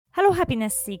Hello,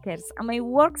 happiness seekers. I'm a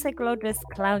work psychologist,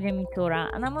 Claudia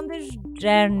Mitura, and I'm on this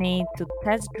journey to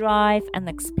test drive and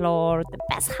explore the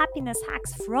best happiness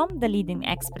hacks from the leading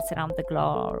experts around the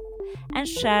globe and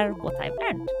share what I've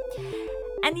learned.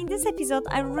 And in this episode,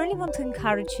 I really want to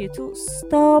encourage you to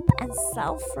stop and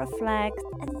self reflect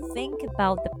and think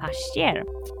about the past year.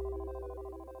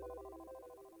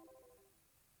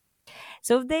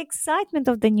 So, with the excitement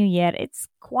of the new year, it's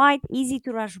quite easy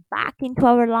to rush back into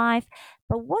our life.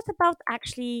 But what about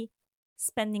actually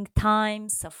spending time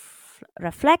self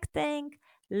reflecting,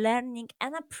 learning,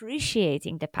 and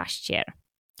appreciating the past year?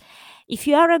 If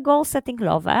you are a goal setting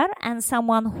lover and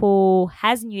someone who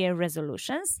has New Year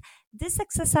resolutions, this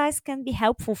exercise can be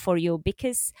helpful for you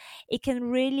because it can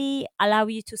really allow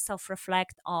you to self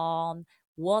reflect on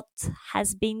what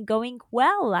has been going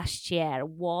well last year,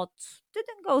 what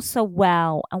didn't go so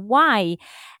well, and why,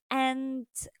 and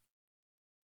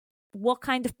what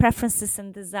kind of preferences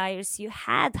and desires you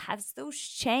had. Has those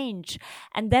changed?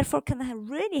 And therefore can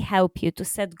really help you to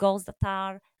set goals that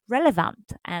are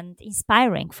relevant and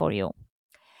inspiring for you.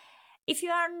 If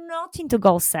you are not into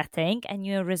goal setting and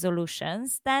new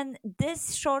resolutions, then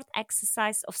this short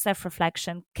exercise of self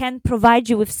reflection can provide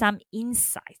you with some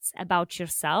insights about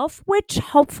yourself, which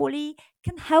hopefully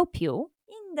can help you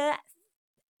in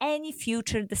any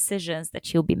future decisions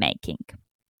that you'll be making.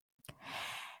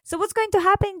 So, what's going to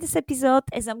happen in this episode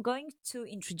is I'm going to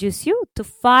introduce you to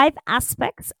 5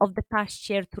 aspects of the past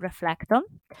year to reflect on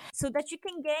so that you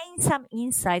can gain some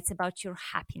insights about your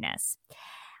happiness.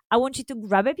 I want you to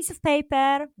grab a piece of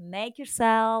paper, make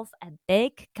yourself a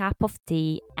big cup of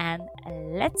tea, and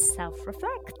let's self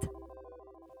reflect.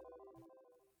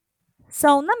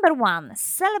 So, number 1,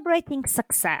 celebrating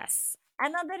success.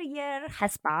 Another year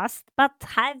has passed, but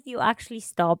have you actually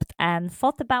stopped and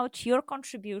thought about your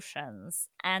contributions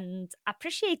and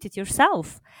appreciated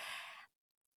yourself?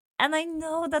 And I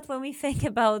know that when we think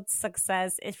about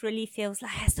success, it really feels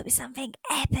like it has to be something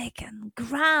epic and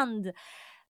grand.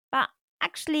 But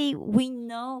actually, we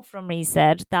know from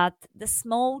research that the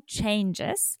small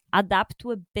changes add up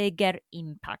to a bigger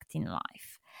impact in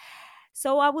life.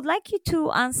 So I would like you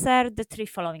to answer the 3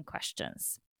 following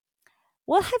questions.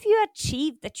 What have you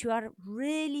achieved that you are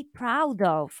really proud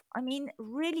of? I mean,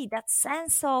 really, that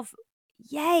sense of,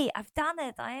 yay, I've done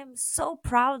it. I am so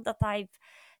proud that I've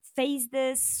faced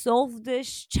this, solved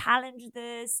this, challenged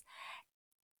this.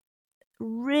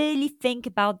 Really think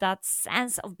about that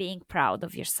sense of being proud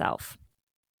of yourself.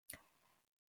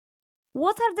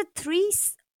 What are the 3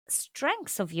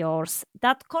 strengths of yours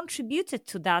that contributed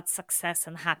to that success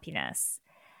and happiness?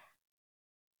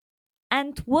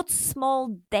 And what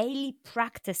small daily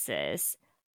practices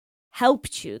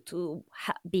helped you to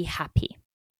be happy?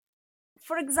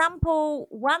 For example,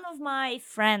 one of my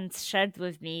friends shared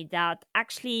with me that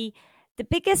actually the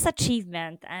biggest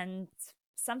achievement and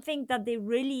something that they're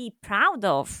really proud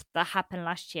of that happened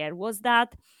last year was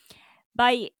that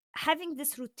by having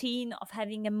this routine of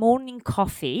having a morning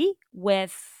coffee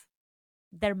with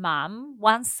their mom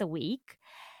once a week,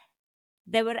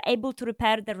 they were able to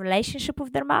repair the relationship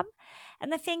with their mom.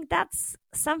 And I think that's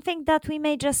something that we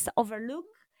may just overlook.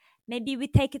 Maybe we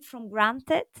take it for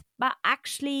granted, but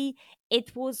actually,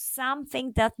 it was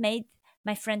something that made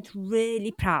my friend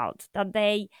really proud that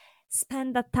they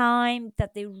spend the time,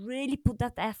 that they really put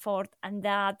that effort, and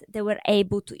that they were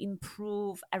able to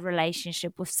improve a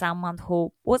relationship with someone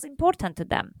who was important to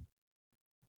them.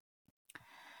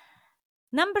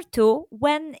 Number 2,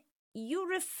 when you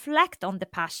reflect on the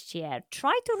past year,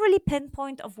 try to really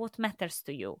pinpoint of what matters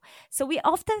to you. So we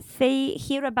often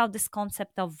hear about this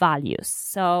concept of values.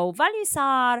 So values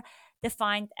are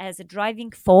defined as a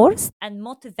driving force and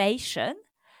motivation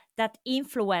that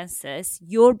influences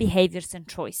your behaviors and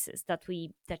choices that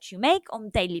you make on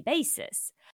daily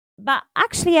basis. But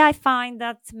actually, I find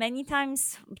that many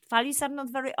times values are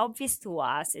not very obvious to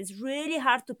us. It's really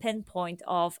hard to pinpoint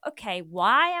of, okay,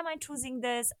 why am I choosing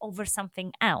this over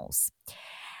something else?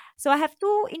 So I have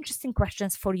 2 interesting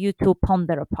questions for you to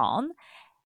ponder upon.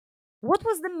 What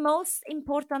was the most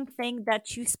important thing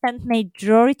that you spent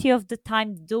majority of the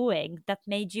time doing that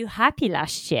made you happy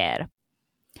last year?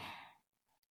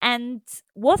 And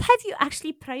what have you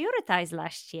actually prioritized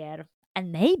last year?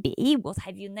 And maybe what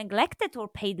have you neglected or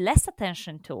paid less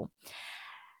attention to?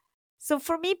 So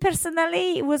for me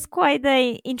personally, it was quite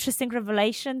an interesting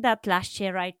revelation that last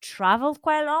year I traveled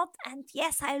quite a lot. And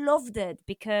yes, I loved it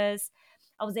because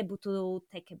I was able to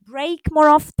take a break more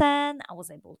often. I was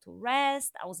able to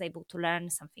rest. I was able to learn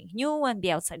something new and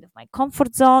be outside of my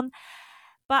comfort zone.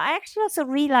 But I actually also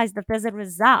realized that as a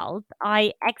result,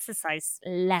 I exercise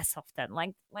less often.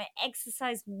 Like my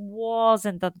exercise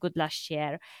wasn't that good last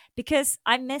year because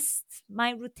I missed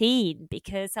my routine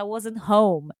because I wasn't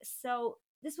home. So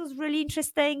this was really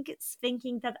interesting. It's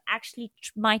thinking that actually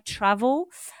my travel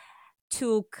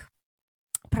took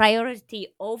priority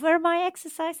over my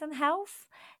exercise and health.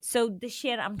 So this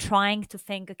year I'm trying to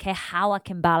think, okay, how I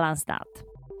can balance that.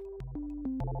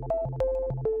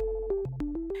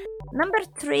 Number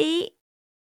three,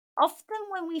 often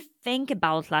when we think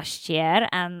about last year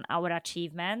and our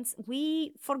achievements,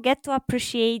 we forget to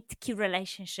appreciate key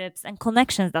relationships and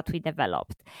connections that we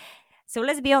developed. So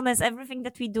let's be honest, everything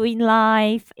that we do in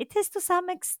life, it is to some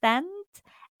extent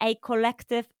a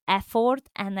collective effort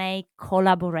and a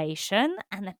collaboration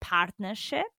and a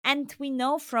partnership. And we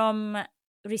know from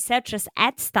researchers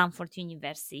at Stanford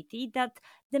University that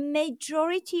the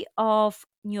majority of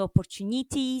new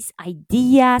opportunities,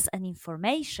 ideas, and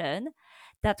information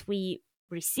that we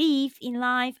receive in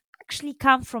life actually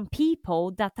come from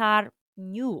people that are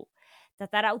new, that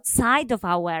are outside of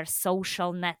our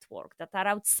social network, that are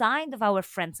outside of our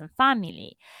friends and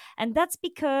family. And that's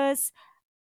because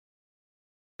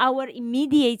our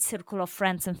immediate circle of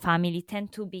friends and family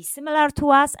tend to be similar to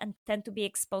us and tend to be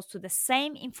exposed to the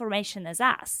same information as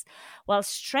us, while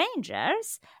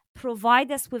strangers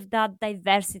provide us with that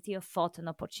diversity of thought and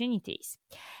opportunities.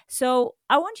 So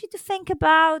I want you to think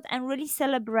about and really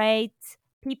celebrate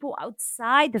people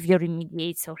outside of your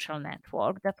immediate social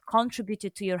network that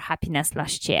contributed to your happiness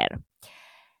last year.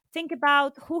 Think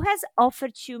about who has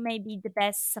offered you maybe the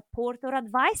best support or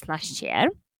advice last year.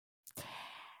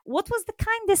 What was the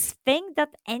kindest thing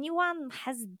that anyone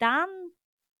has done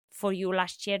for you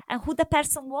last year, and who the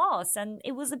person was? And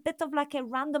it was a bit of like a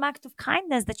random act of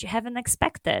kindness that you haven't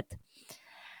expected.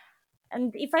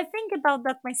 And if I think about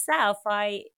that myself,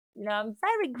 I'm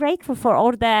very grateful for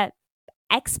all the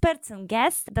experts and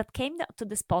guests that came to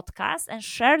this podcast and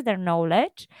shared their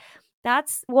knowledge.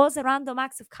 That was a random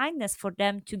act of kindness for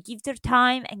them to give their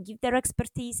time and give their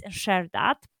expertise and share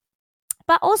that.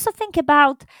 But also think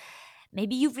about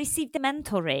maybe you've received a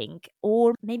mentoring,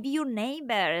 or maybe your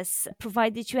neighbors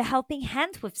provided you a helping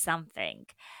hand with something,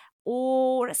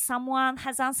 or someone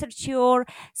has answered your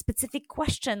specific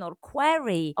question or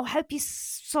query, or help you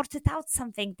sort it out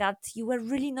something that you were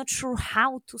really not sure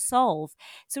how to solve.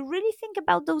 So really think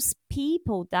about those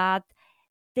people that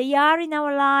they are in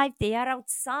our life, they are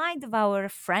outside of our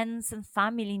friends and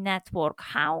family network,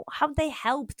 how they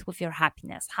helped with your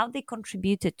happiness, how they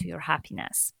contributed to your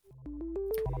happiness.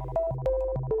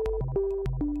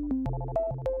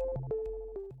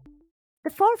 The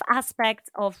fourth aspect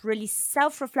of really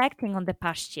self reflecting on the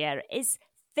past year is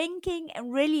thinking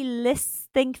and really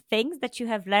listing things that you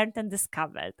have learned and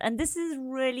discovered. And this is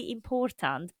really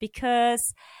important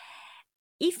because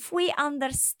if we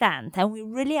understand and we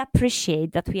really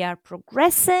appreciate that we are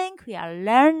progressing, we are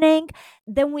learning,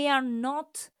 then we are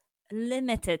not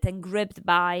limited and gripped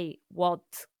by what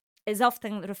is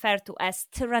often referred to as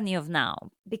tyranny of now.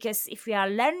 Because if we are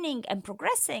learning and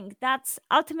progressing, that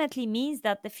ultimately means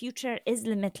that the future is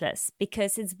limitless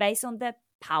because it's based on the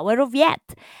power of yet.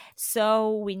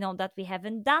 So we know that we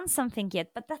haven't done something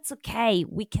yet, but that's okay.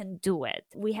 We can do it.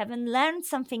 We haven't learned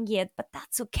something yet, but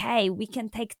that's okay. We can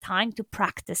take time to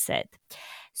practice it.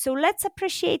 So let's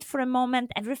appreciate for a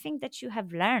moment everything that you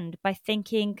have learned by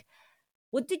thinking,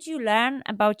 what did you learn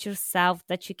about yourself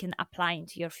that you can apply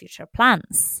into your future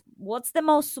plans? What's the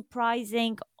most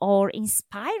surprising or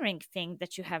inspiring thing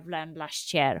that you have learned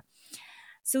last year?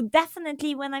 So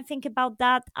definitely when I think about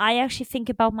that, I actually think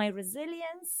about my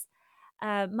resilience.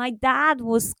 My dad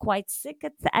was quite sick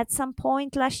at some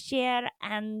point last year,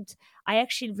 and I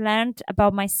actually learned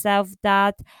about myself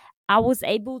that I was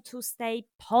able to stay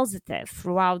positive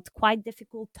throughout quite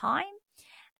difficult time.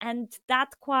 And that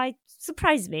quite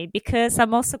surprised me because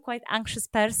I'm also quite anxious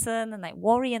person and I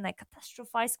worry and I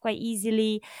catastrophize quite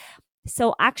easily.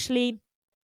 So actually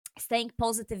staying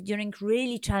positive during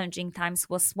really challenging times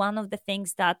was one of the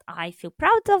things that I feel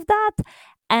proud of that,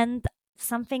 and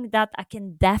something that I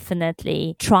can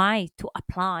definitely try to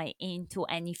apply into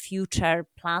any future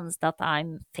plans that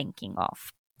I'm thinking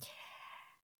of.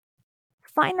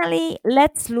 Finally,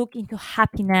 let's look into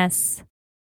happiness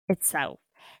itself.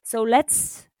 So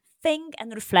let's think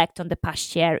and reflect on the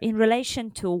past year in relation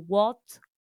to what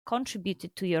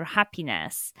contributed to your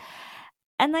happiness.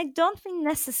 And I don't mean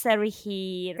necessarily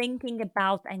here thinking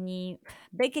about any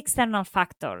big external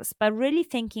factors, but really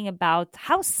thinking about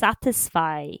how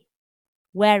satisfied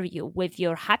were you with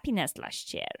your happiness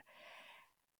last year?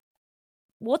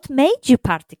 What made you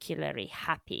particularly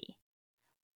happy?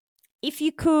 If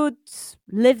you could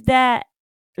live the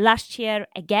last year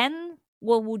again,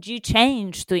 what would you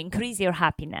change to increase your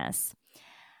happiness?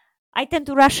 I tend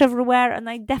to rush everywhere, and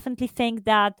I definitely think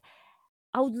that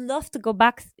I would love to go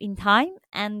back in time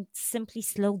and simply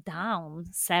slow down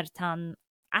certain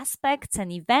aspects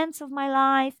and events of my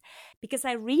life, because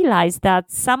I realized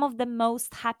that some of the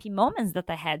most happy moments that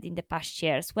I had in the past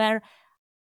years were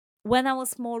when I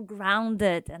was more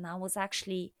grounded and I was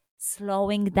actually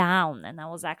slowing down and I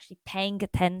was actually paying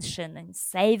attention and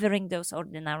savoring those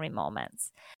ordinary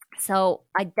moments. So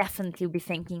I definitely will be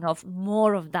thinking of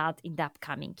more of that in the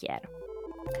upcoming year.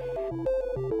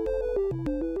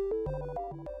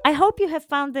 I hope you have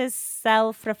found this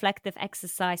self reflective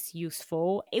exercise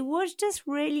useful. It was just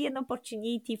really an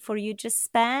opportunity for you to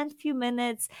spend a few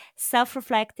minutes self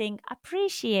reflecting,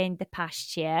 appreciating the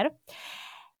past year.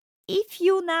 If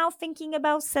you now thinking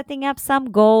about setting up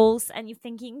some goals and you're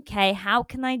thinking, okay, how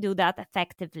can I do that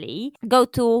effectively? Go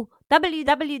to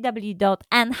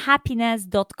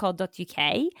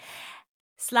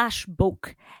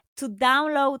www.unhappiness.co.uk/book to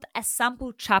download a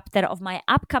sample chapter of my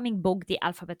upcoming book, The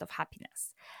Alphabet of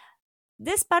Happiness.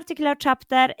 This particular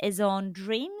chapter is on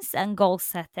dreams and goal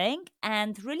setting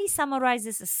and really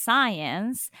summarizes a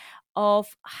science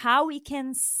of how we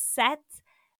can set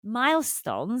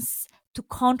milestones to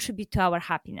contribute to our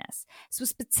happiness. So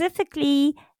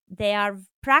specifically, they are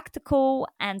practical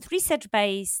and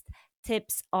research-based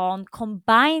tips on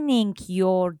combining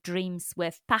your dreams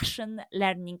with passion,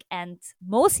 learning, and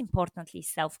most importantly,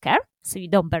 self-care, so you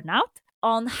don't burn out.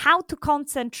 On how to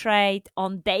concentrate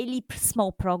on daily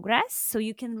small progress so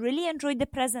you can really enjoy the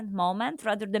present moment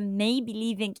rather than maybe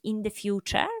living in the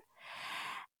future,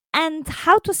 and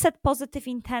how to set positive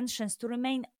intentions to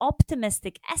remain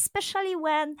optimistic, especially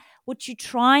when what you're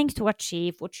trying to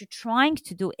achieve, what you're trying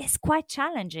to do is quite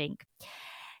challenging.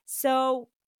 So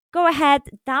go ahead,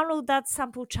 download that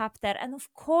sample chapter. And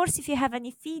of course, if you have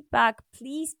any feedback,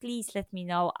 please let me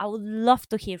know. I would love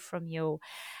to hear from you.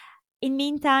 In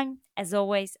meantime, as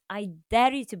always, I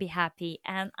dare you to be happy,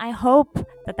 and I hope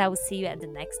that I will see you at the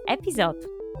next episode.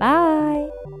 Bye!